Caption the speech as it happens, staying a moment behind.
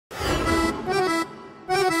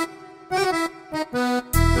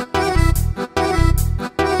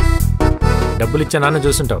డబ్బులు ఇచ్చే నాన్న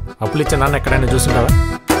చూసుంటావు, అప్పులు ఇచ్చే నాన్న ఎక్కడైనా చూసుంటావా?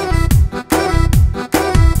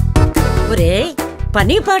 ఒరే,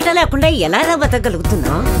 పని పాట లేకుండా ఎలా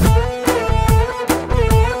బతకగలుగుతున్నావు?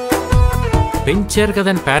 పెంచారు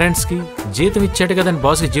కదని పేరెంట్స్ కి, జీతం ఇచ్చాడు కదని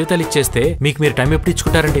బాస్ కి జీతాలు ఇచ్చేస్తే మీకు మీరు టైం ఎప్పుడు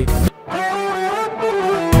ఇచ్చుకుంటారండి?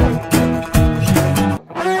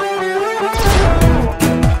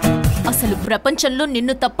 అసలు ప్రపంచంలో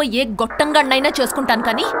నిన్ను తప్ప ఏ గొట్టంగాన్నైనా చేసుకుంటాను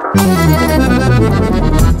కానీ.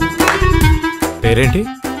 పేరేంటి?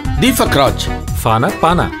 దీపక్ రాజ్. ఫానా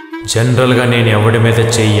పానా? జనరల్ గా నేను ఎవడి మీద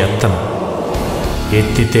చెయ్యి ఎత్తను,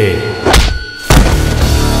 ఎత్తితే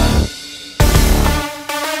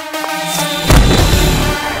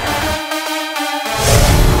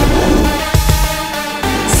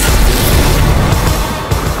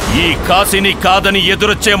ఈ కాశీని కాదని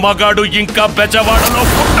ఎదురొచ్చే మగాడు ఇంకా బెజవాడలో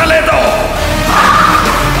పుట్టలేదు.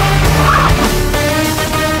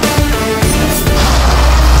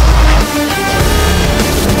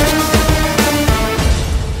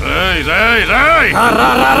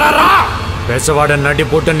 బెజవాడ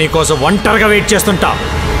నడిబొడ్డ నీకోసం ఒంటరిగా వెయిట్ చేస్తుంటా.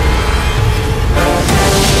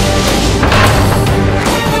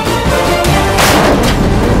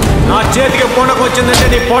 నా చేతికి పూనకు వచ్చిందంటే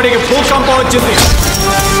నీ బాడీకి భూకంపం వచ్చింది,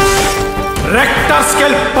 రెక్టర్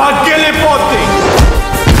స్కేల్ పగిలిపోద్ది.